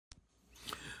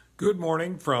Good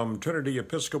morning from Trinity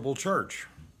Episcopal Church.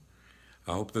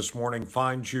 I hope this morning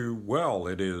finds you well.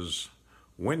 It is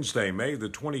Wednesday, May the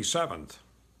 27th,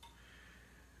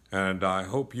 and I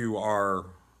hope you are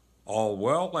all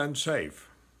well and safe.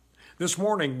 This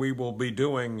morning we will be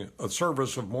doing a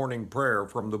service of morning prayer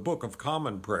from the Book of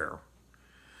Common Prayer.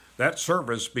 That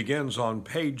service begins on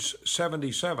page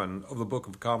 77 of the Book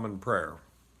of Common Prayer.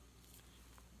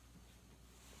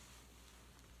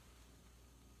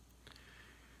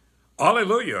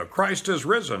 Alleluia, Christ is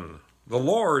risen. The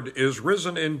Lord is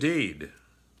risen indeed.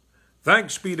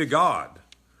 Thanks be to God,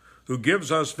 who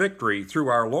gives us victory through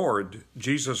our Lord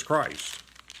Jesus Christ.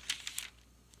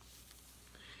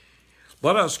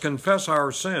 Let us confess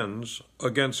our sins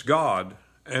against God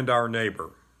and our neighbor.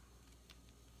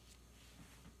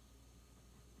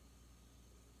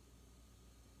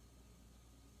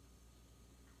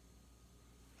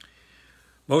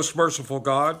 Most merciful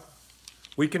God,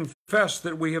 we confess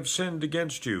that we have sinned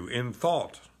against you in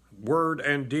thought, word,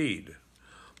 and deed,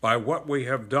 by what we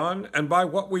have done and by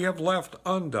what we have left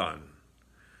undone.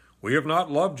 We have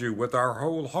not loved you with our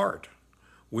whole heart.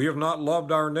 We have not loved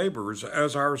our neighbors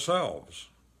as ourselves.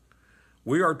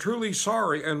 We are truly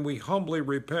sorry and we humbly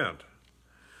repent.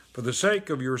 For the sake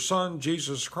of your Son,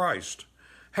 Jesus Christ,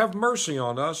 have mercy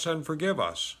on us and forgive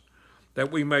us,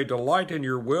 that we may delight in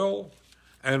your will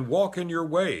and walk in your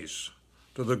ways,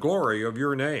 to the glory of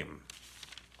your name.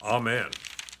 Amen.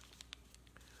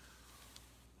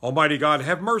 Almighty God,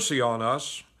 have mercy on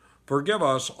us. Forgive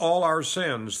us all our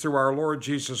sins through our Lord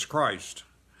Jesus Christ.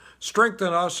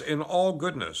 Strengthen us in all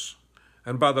goodness,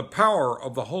 and by the power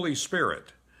of the Holy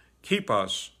Spirit, keep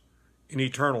us in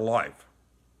eternal life.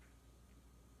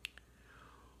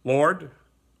 Lord,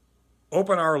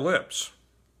 open our lips,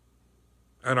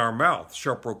 and our mouth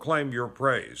shall proclaim your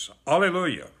praise.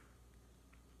 Alleluia.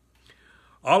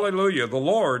 Alleluia, the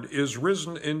Lord is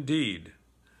risen indeed.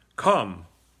 Come,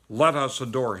 let us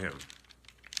adore him.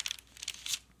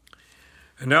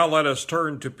 And now let us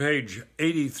turn to page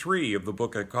 83 of the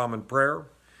Book of Common Prayer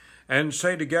and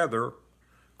say together,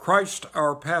 Christ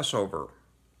our Passover.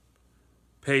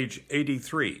 Page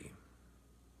 83.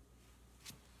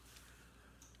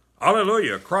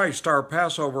 Alleluia, Christ our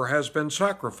Passover has been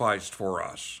sacrificed for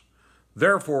us.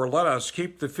 Therefore let us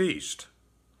keep the feast.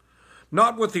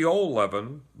 Not with the old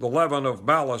leaven, the leaven of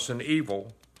malice and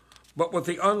evil, but with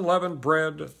the unleavened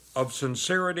bread of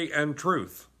sincerity and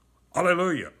truth.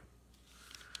 Alleluia.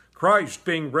 Christ,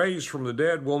 being raised from the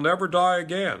dead, will never die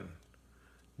again.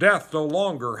 Death no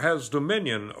longer has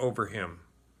dominion over him.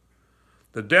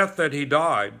 The death that he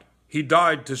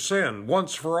died to sin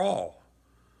once for all.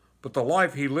 But the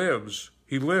life he lives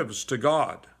to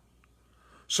God.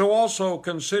 So also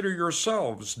consider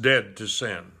yourselves dead to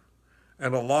sin,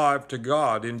 and alive to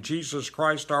God in Jesus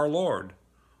Christ our Lord.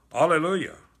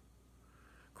 Alleluia.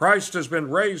 Christ has been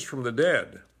raised from the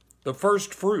dead, the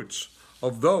first fruits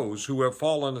of those who have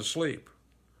fallen asleep.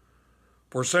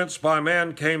 For since by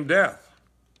man came death,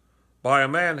 by a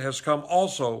man has come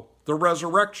also the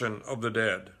resurrection of the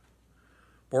dead.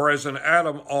 For as in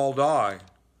Adam all die,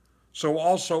 so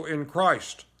also in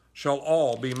Christ shall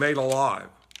all be made alive.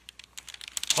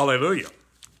 Alleluia.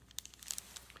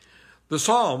 The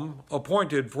psalm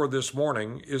appointed for this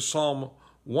morning is Psalm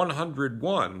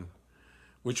 101,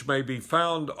 which may be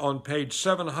found on page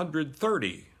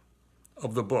 730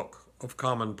 of the Book of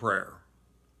Common Prayer.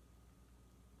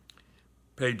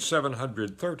 Page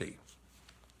 730.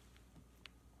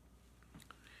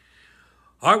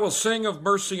 I will sing of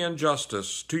mercy and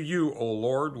justice. To you, O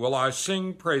Lord, will I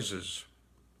sing praises.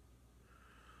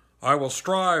 I will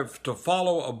strive to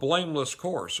follow a blameless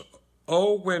course.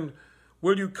 Oh, when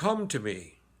will you come to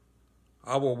me?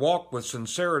 I will walk with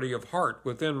sincerity of heart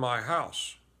within my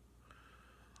house.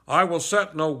 I will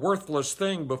set no worthless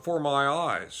thing before my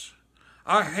eyes.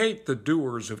 I hate the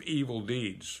doers of evil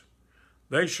deeds.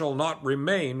 They shall not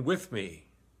remain with me.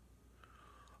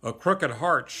 A crooked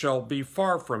heart shall be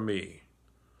far from me.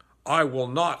 I will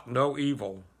not know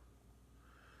evil.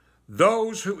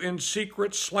 Those who in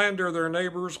secret slander their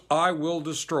neighbors, I will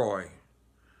destroy.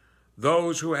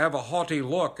 Those who have a haughty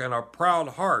look and a proud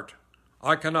heart,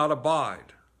 I cannot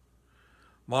abide.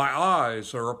 My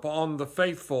eyes are upon the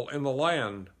faithful in the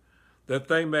land, that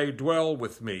they may dwell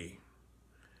with me.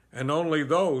 And only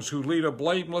those who lead a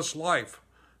blameless life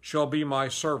shall be my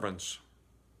servants.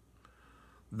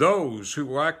 Those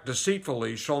who act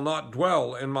deceitfully shall not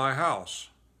dwell in my house,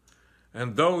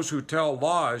 and those who tell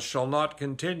lies shall not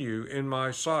continue in my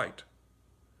sight.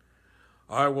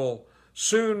 I will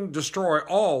soon destroy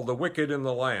all the wicked in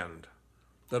the land,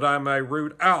 that I may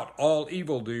root out all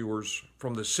evildoers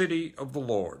from the city of the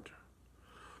Lord.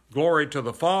 Glory to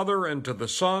the Father, and to the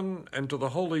Son, and to the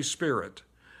Holy Spirit,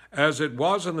 as it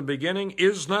was in the beginning,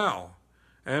 is now,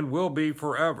 and will be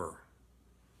forever.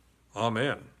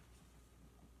 Amen.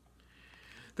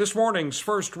 This morning's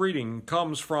first reading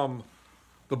comes from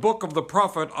the book of the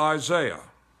prophet Isaiah,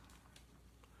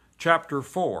 chapter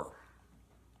 4.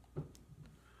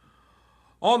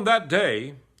 On that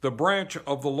day, the branch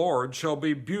of the Lord shall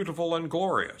be beautiful and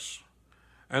glorious,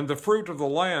 and the fruit of the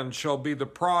land shall be the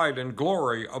pride and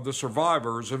glory of the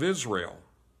survivors of Israel.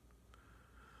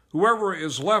 Whoever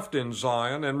is left in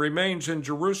Zion and remains in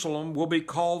Jerusalem will be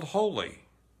called holy,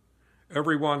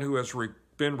 everyone who has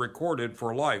been recorded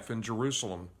for life in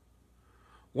Jerusalem.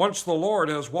 Once the Lord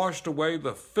has washed away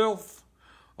the filth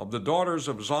of the daughters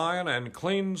of Zion and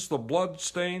cleansed the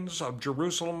bloodstains of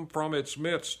Jerusalem from its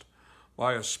midst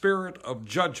by a spirit of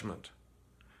judgment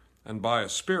and by a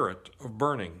spirit of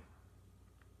burning.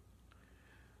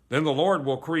 Then the Lord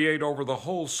will create over the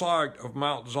whole side of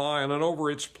Mount Zion and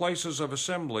over its places of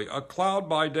assembly a cloud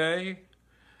by day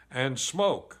and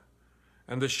smoke,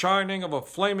 and the shining of a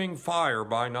flaming fire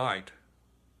by night.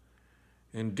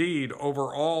 Indeed,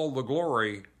 over all the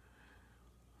glory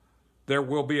there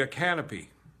will be a canopy.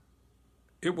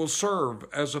 It will serve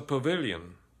as a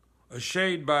pavilion, a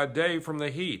shade by day from the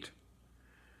heat,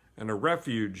 and a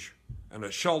refuge and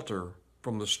a shelter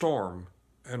from the storm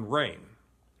and rain.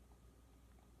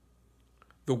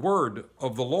 The word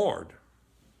of the Lord.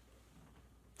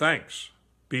 Thanks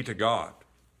be to God.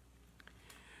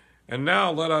 And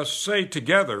now let us say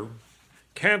together,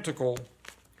 Canticle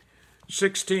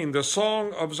 16, the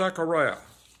Song of Zechariah,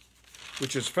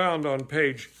 which is found on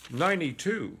page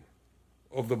 92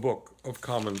 of the Book of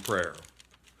Common Prayer.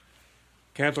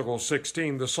 Canticle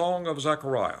 16, the Song of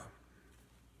Zechariah.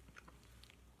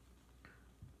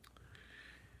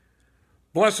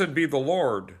 Blessed be the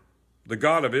Lord, the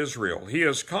God of Israel. He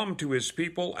has come to his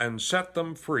people and set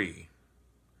them free.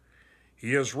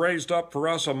 He has raised up for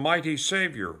us a mighty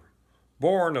Savior,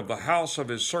 born of the house of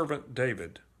his servant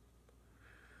David.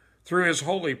 Through his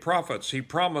holy prophets he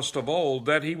promised of old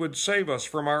that he would save us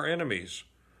from our enemies,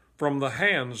 from the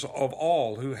hands of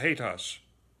all who hate us.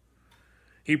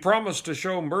 He promised to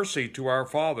show mercy to our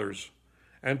fathers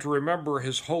and to remember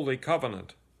his holy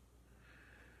covenant.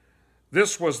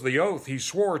 This was the oath he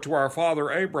swore to our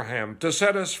father Abraham, to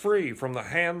set us free from the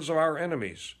hands of our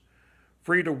enemies,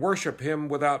 free to worship him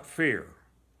without fear,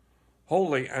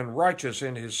 holy and righteous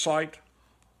in his sight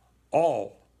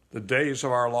all the days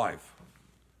of our life.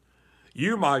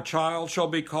 You, my child, shall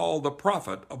be called the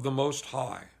prophet of the Most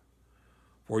High,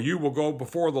 for you will go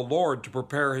before the Lord to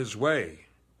prepare his way,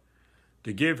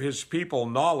 to give his people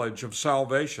knowledge of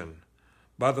salvation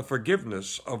by the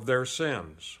forgiveness of their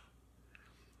sins.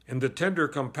 In the tender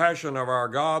compassion of our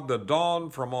God, the dawn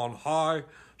from on high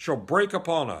shall break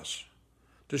upon us,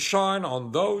 to shine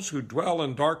on those who dwell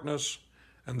in darkness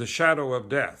and the shadow of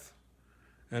death,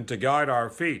 and to guide our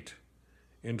feet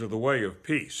into the way of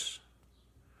peace.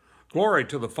 Glory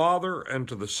to the Father, and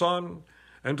to the Son,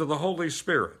 and to the Holy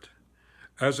Spirit,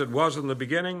 as it was in the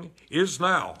beginning, is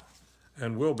now,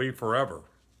 and will be forever.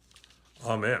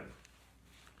 Amen.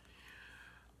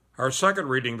 Our second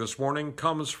reading this morning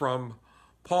comes from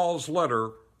Paul's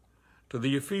letter to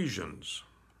the Ephesians,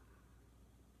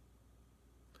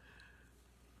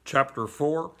 chapter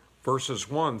 4, verses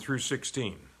 1 through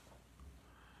 16.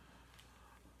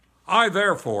 I,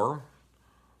 therefore,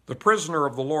 the prisoner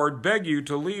of the Lord, beg you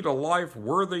to lead a life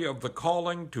worthy of the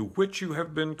calling to which you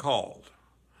have been called,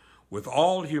 with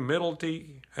all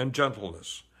humility and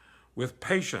gentleness, with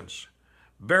patience,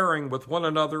 bearing with one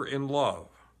another in love,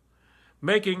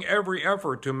 making every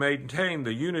effort to maintain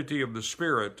the unity of the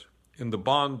Spirit in the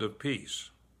bond of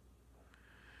peace.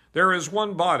 There is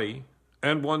one body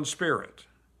and one Spirit,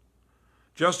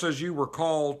 just as you were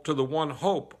called to the one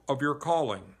hope of your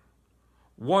calling,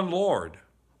 one Lord,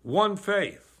 one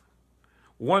faith,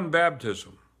 one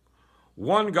baptism,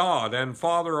 one God and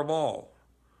Father of all,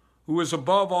 who is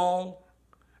above all,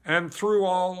 and through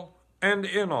all, and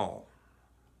in all.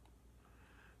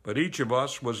 But each of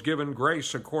us was given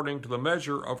grace according to the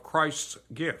measure of Christ's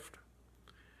gift.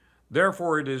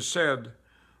 Therefore it is said,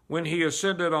 when he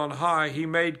ascended on high, he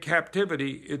made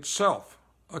captivity itself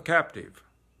a captive.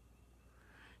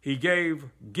 He gave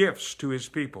gifts to his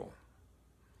people.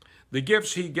 The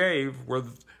gifts he gave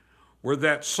were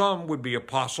that some would be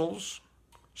apostles,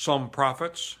 some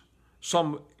prophets,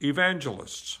 some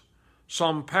evangelists,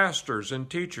 some pastors and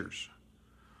teachers,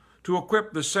 to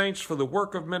equip the saints for the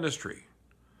work of ministry,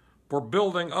 for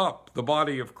building up the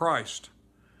body of Christ,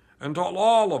 until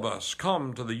all of us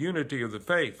come to the unity of the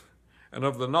faith and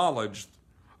of the knowledge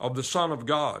of the Son of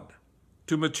God,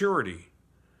 to maturity,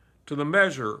 to the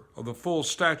measure of the full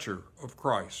stature of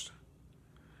Christ.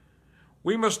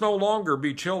 We must no longer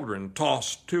be children,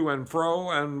 tossed to and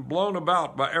fro and blown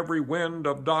about by every wind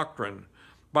of doctrine,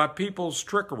 by people's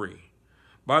trickery,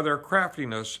 by their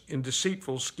craftiness in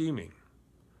deceitful scheming.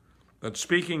 But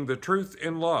speaking the truth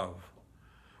in love,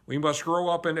 we must grow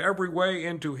up in every way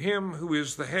into Him who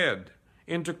is the head,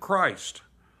 into Christ,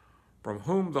 from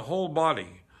whom the whole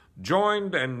body,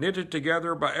 joined and knitted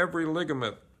together by every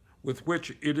ligament with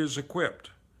which it is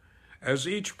equipped, as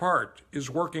each part is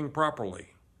working properly,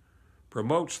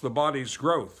 promotes the body's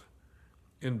growth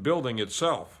in building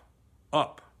itself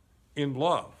up in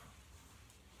love.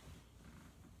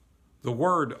 The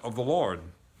word of the Lord.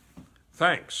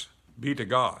 Thanks be to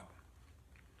God.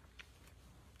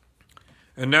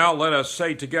 And now let us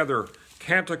say together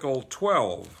Canticle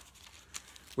 12,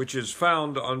 which is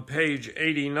found on page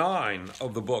 89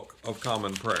 of the Book of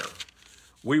Common Prayer.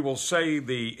 We will say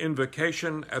the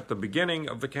invocation at the beginning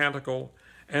of the canticle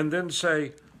and then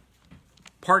say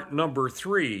part number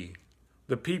 3,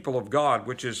 the people of God,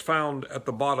 which is found at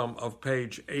the bottom of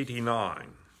page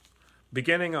 89,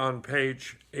 beginning on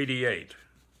page 88.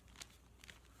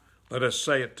 Let us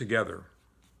say it together.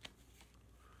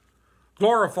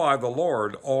 Glorify the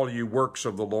Lord, all you works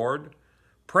of the Lord.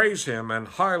 Praise him and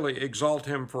highly exalt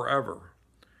him forever.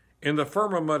 In the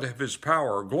firmament of his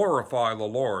power, glorify the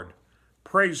Lord.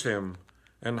 Praise him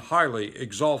and highly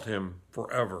exalt him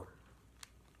forever.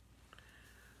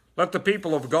 Let the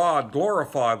people of God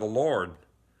glorify the Lord.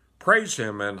 Praise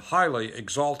him and highly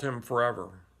exalt him forever.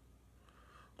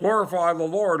 Glorify the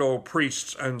Lord, O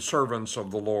priests and servants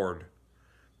of the Lord.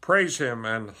 Praise him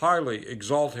and highly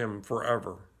exalt him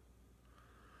forever.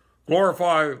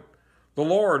 Glorify the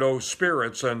Lord, O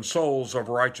spirits and souls of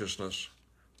righteousness.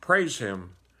 Praise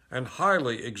him and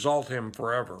highly exalt him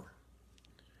forever.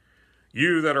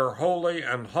 You that are holy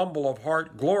and humble of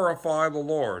heart, glorify the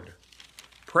Lord.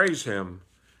 Praise him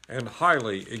and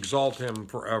highly exalt him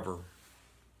forever.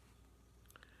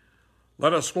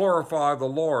 Let us glorify the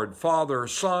Lord, Father,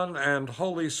 Son, and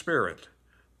Holy Spirit.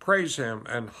 Praise him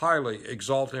and highly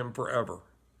exalt him forever.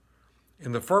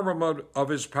 In the firmament of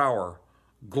his power,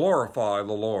 glorify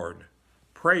the Lord.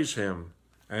 Praise him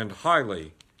and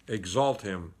highly exalt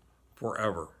him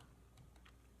forever.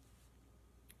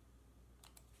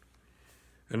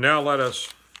 And now let us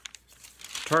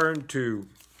turn to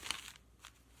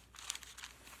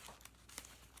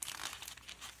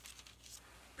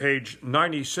page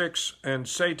 96 and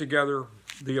say together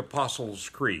the Apostles'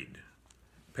 Creed.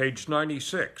 Page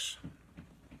 96.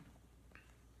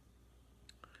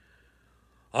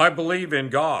 I believe in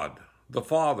God, the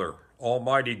Father,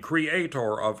 Almighty,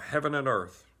 Creator of heaven and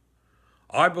earth.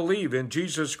 I believe in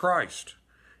Jesus Christ,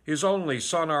 his only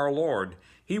Son, our Lord.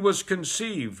 He was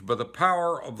conceived by the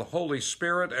power of the Holy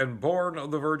Spirit and born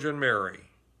of the Virgin Mary.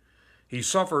 He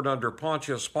suffered under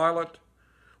Pontius Pilate,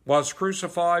 was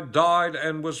crucified, died,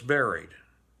 and was buried.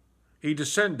 He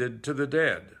descended to the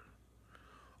dead.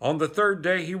 On the third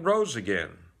day he rose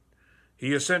again.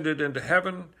 He ascended into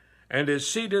heaven and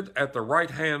is seated at the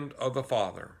right hand of the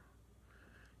Father.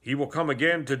 He will come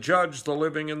again to judge the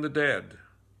living and the dead.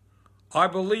 I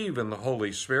believe in the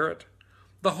Holy Spirit,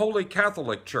 the Holy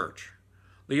Catholic Church,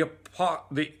 the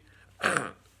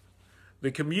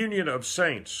communion of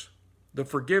saints, the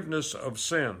forgiveness of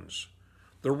sins,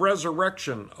 the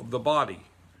resurrection of the body,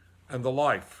 and the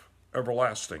life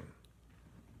everlasting.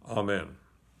 Amen.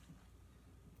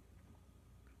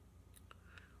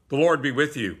 The Lord be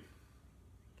with you,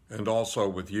 and also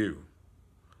with you.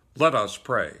 Let us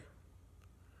pray.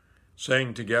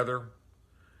 Saying together,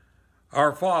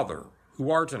 Our Father, who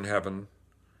art in heaven,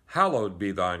 hallowed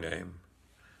be thy name.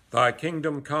 Thy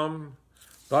kingdom come,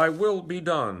 thy will be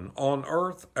done on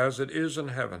earth as it is in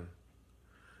heaven.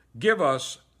 Give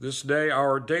us this day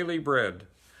our daily bread,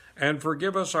 and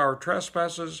forgive us our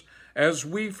trespasses as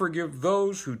we forgive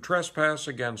those who trespass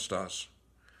against us.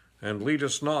 And lead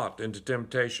us not into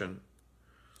temptation,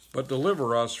 but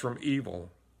deliver us from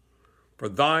evil. For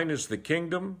thine is the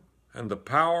kingdom, and the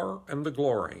power, and the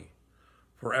glory,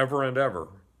 forever and ever.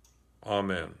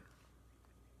 Amen.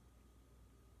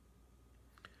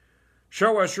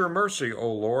 Show us your mercy,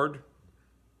 O Lord,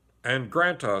 and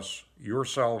grant us your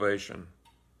salvation.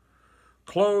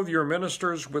 Clothe your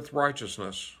ministers with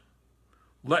righteousness.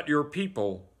 Let your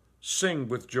people sing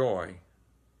with joy.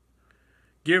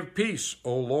 Give peace,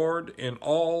 O Lord, in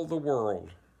all the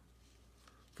world,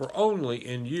 for only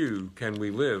in you can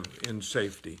we live in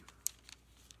safety.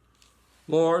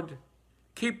 Lord,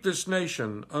 keep this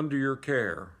nation under your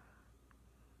care,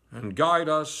 and guide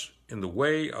us in the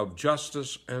way of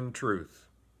justice and truth.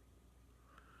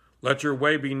 Let your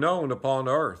way be known upon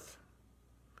earth.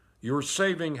 your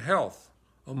saving health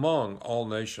among all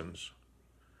nations.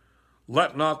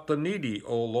 Let not the needy,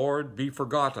 O Lord, be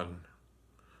forgotten,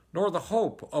 nor the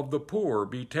hope of the poor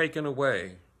be taken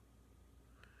away.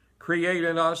 Create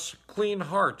in us clean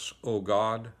hearts, O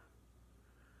God,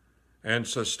 and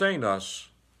sustain us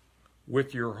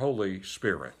with your Holy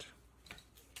Spirit.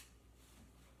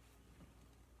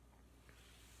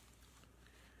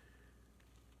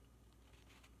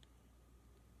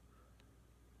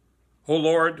 O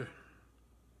Lord,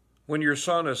 when your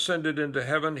Son ascended into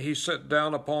heaven, he sent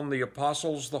down upon the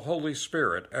apostles the Holy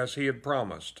Spirit, as he had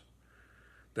promised,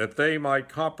 that they might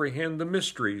comprehend the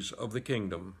mysteries of the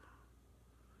kingdom.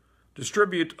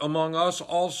 Distribute among us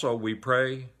also, we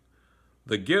pray,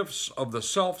 the gifts of the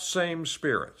self-same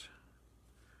Spirit,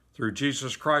 through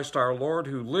Jesus Christ our Lord,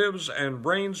 who lives and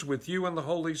reigns with you in the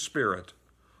Holy Spirit,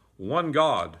 one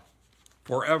God,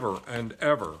 forever and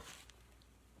ever.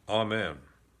 Amen.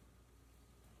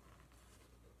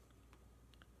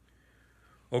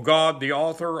 O God, the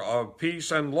author of peace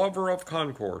and lover of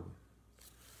concord,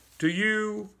 to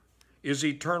you is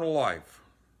eternal life,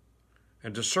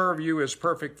 and to serve you is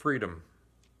perfect freedom.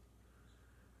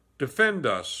 Defend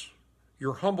us,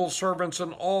 your humble servants,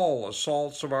 in all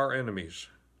assaults of our enemies,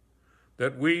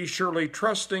 that we, surely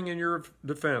trusting in your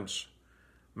defense,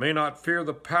 may not fear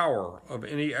the power of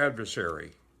any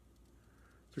adversary.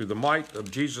 Through the might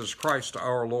of Jesus Christ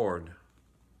our Lord.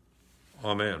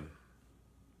 Amen.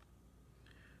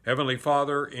 Heavenly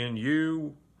Father, in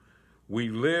you we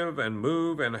live and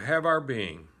move and have our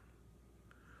being.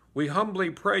 We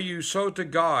humbly pray you so to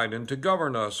guide and to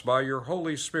govern us by your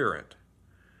Holy Spirit,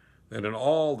 that in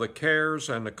all the cares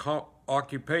and the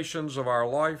occupations of our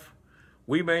life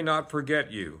we may not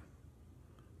forget you,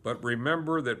 but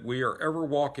remember that we are ever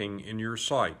walking in your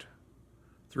sight,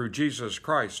 through Jesus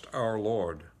Christ our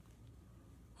Lord.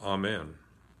 Amen.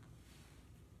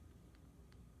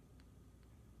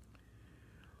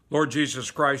 Lord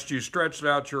Jesus Christ, you stretched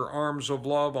out your arms of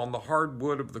love on the hard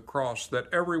wood of the cross, that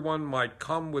everyone might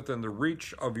come within the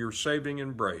reach of your saving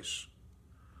embrace.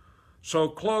 So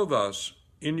clothe us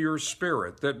in your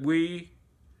Spirit, that we,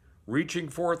 reaching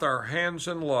forth our hands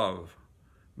in love,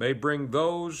 may bring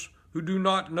those who do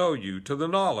not know you to the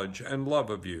knowledge and love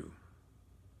of you,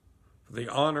 for the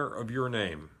honor of your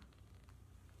name.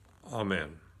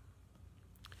 Amen.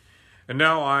 And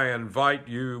now I invite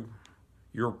you,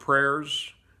 your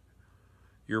prayers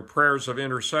of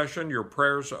intercession, your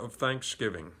prayers of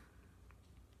thanksgiving.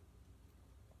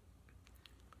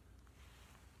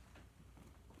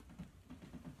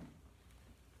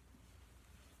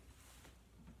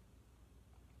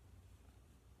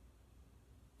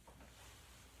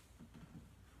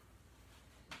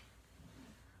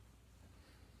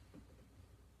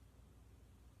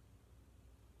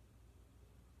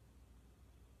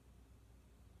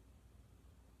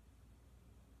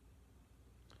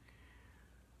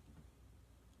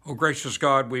 O gracious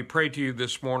God, we pray to you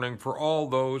this morning for all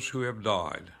those who have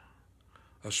died,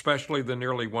 especially the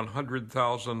nearly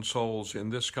 100,000 souls in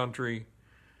this country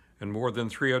and more than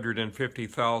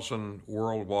 350,000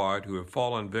 worldwide who have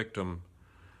fallen victim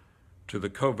to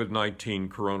the COVID-19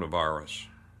 coronavirus.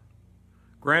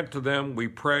 Grant to them, we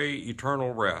pray,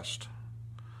 eternal rest.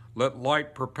 Let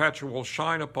light perpetual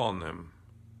shine upon them.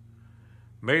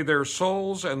 May their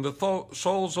souls and the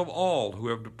souls of all who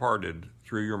have departed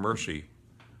through your mercy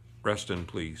rest in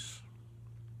peace.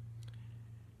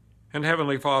 And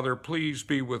Heavenly Father, please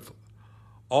be with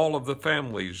all of the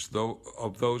families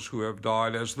of those who have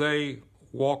died as they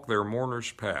walk their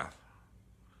mourner's path.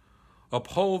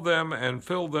 Uphold them and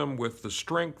fill them with the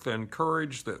strength and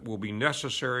courage that will be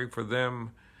necessary for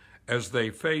them as they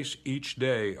face each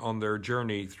day on their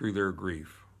journey through their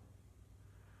grief.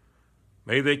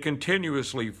 May they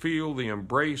continuously feel the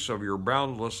embrace of your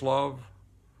boundless love,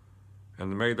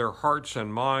 and may their hearts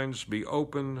and minds be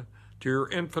open to your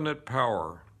infinite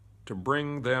power to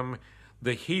bring them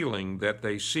the healing that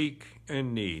they seek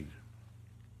and need.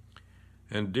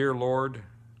 And dear Lord,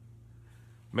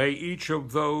 may each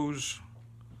of those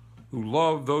who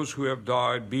love those who have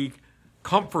died be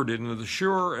comforted in the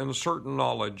sure and certain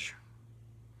knowledge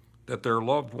that their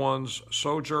loved ones'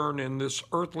 sojourn in this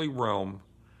earthly realm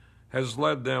has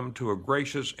led them to a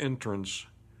gracious entrance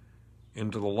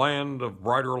into the land of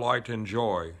brighter light and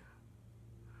joy,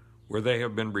 where they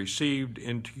have been received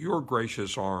into your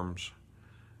gracious arms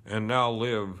and now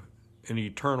live in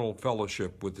eternal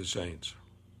fellowship with the saints.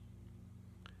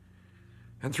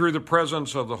 And through the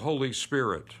presence of the Holy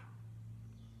Spirit,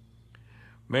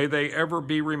 may they ever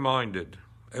be reminded,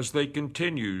 as they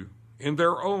continue in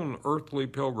their own earthly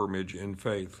pilgrimage in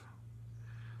faith,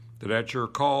 that at your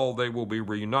call they will be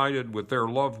reunited with their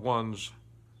loved ones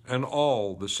and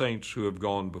all the saints who have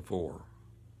gone before.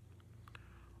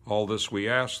 All this we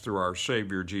ask through our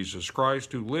Savior Jesus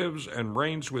Christ, who lives and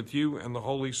reigns with you and the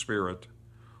Holy Spirit,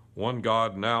 one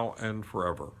God, now and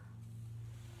forever.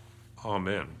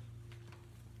 Amen.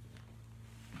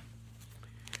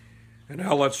 And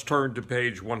now let's turn to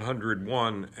page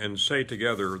 101 and say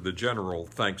together the general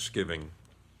thanksgiving.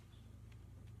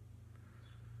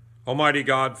 Almighty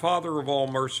God, Father of all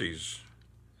mercies,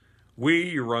 we,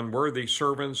 your unworthy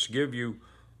servants, give you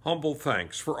humble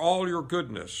thanks for all your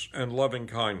goodness and loving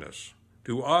kindness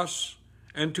to us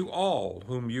and to all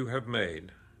whom you have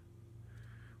made.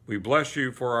 We bless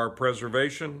you for our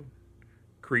preservation,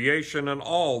 creation, and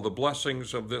all the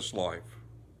blessings of this life,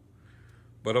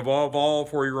 but above all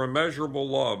for your immeasurable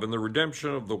love and the redemption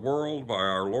of the world by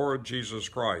our Lord Jesus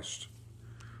Christ,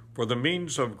 for the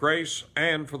means of grace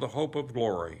and for the hope of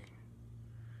glory.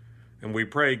 And we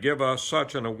pray, give us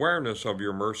such an awareness of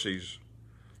your mercies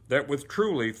that with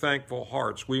truly thankful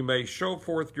hearts we may show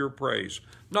forth your praise,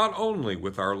 not only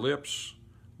with our lips,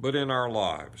 but in our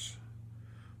lives,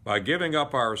 by giving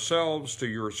up ourselves to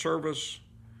your service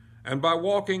and by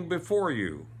walking before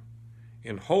you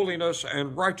in holiness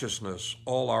and righteousness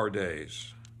all our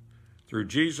days. Through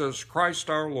Jesus Christ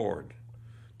our Lord,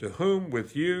 to whom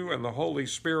with you and the Holy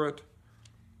Spirit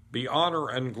be honor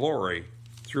and glory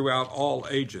throughout all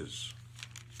ages.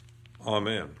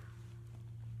 Amen.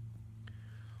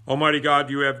 Almighty God,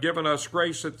 you have given us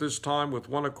grace at this time with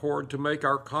one accord to make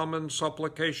our common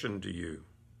supplication to you.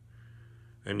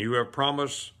 And you have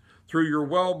promised through your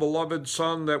well-beloved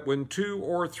Son that when 2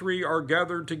 or 3 are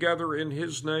gathered together in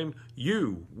his name,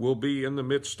 you will be in the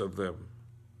midst of them.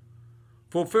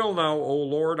 Fulfill now, O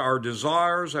Lord, our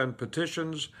desires and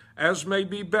petitions as may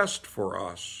be best for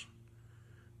us,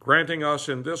 granting us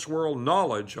in this world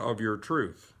knowledge of your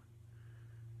truth,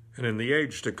 and in the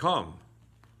age to come,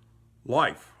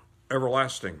 life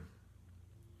everlasting.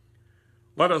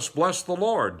 Let us bless the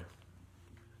Lord.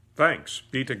 Thanks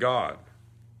be to God.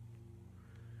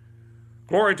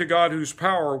 Glory to God, whose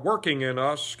power working in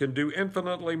us can do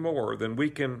infinitely more than we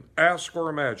can ask or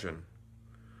imagine.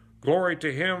 Glory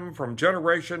to him from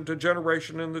generation to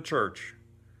generation in the church,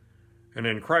 and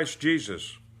in Christ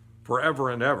Jesus forever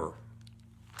and ever.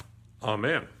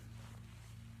 Amen.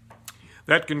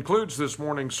 That concludes this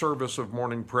morning's service of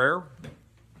morning prayer.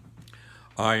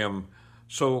 I am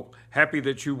so happy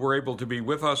that you were able to be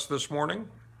with us this morning.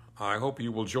 I hope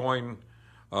you will join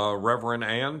Reverend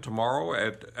Ann tomorrow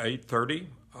at 8:30,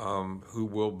 who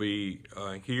will be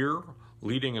here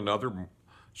leading another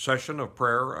session of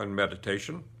prayer and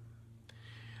meditation.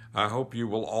 I hope you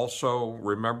will also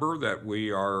remember that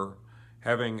we are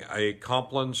having a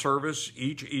Compline service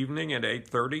each evening at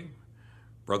 8:30.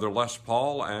 Brother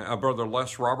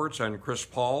Les Roberts and Chris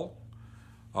Paul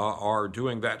are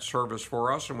doing that service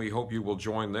for us, and we hope you will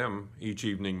join them each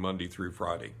evening, Monday through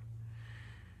Friday.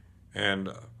 And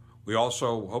we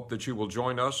also hope that you will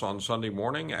join us on Sunday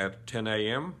morning at 10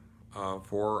 a.m.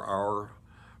 For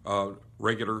our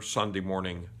regular Sunday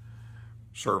morning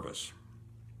service.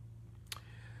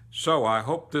 So I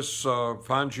hope this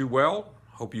finds you well.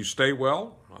 Hope you stay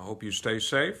well. I hope you stay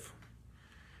safe.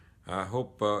 I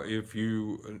hope if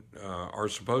you are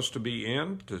supposed to be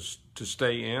in, to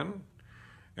stay in.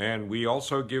 And we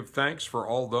also give thanks for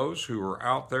all those who are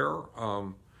out there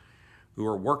who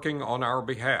are working on our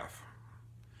behalf.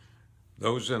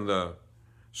 Those in the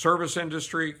service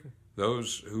industry,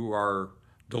 those who are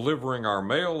delivering our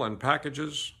mail and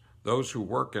packages, those who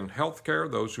work in healthcare,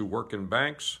 those who work in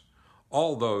banks,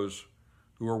 all those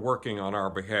who are working on our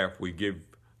behalf, we give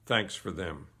thanks for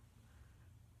them.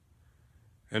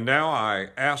 And now I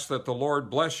ask that the Lord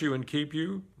bless you and keep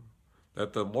you,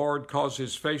 that the Lord cause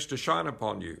his face to shine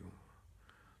upon you,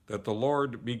 that the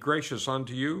Lord be gracious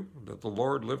unto you, that the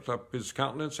Lord lift up his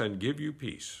countenance and give you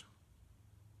peace.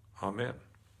 Amen.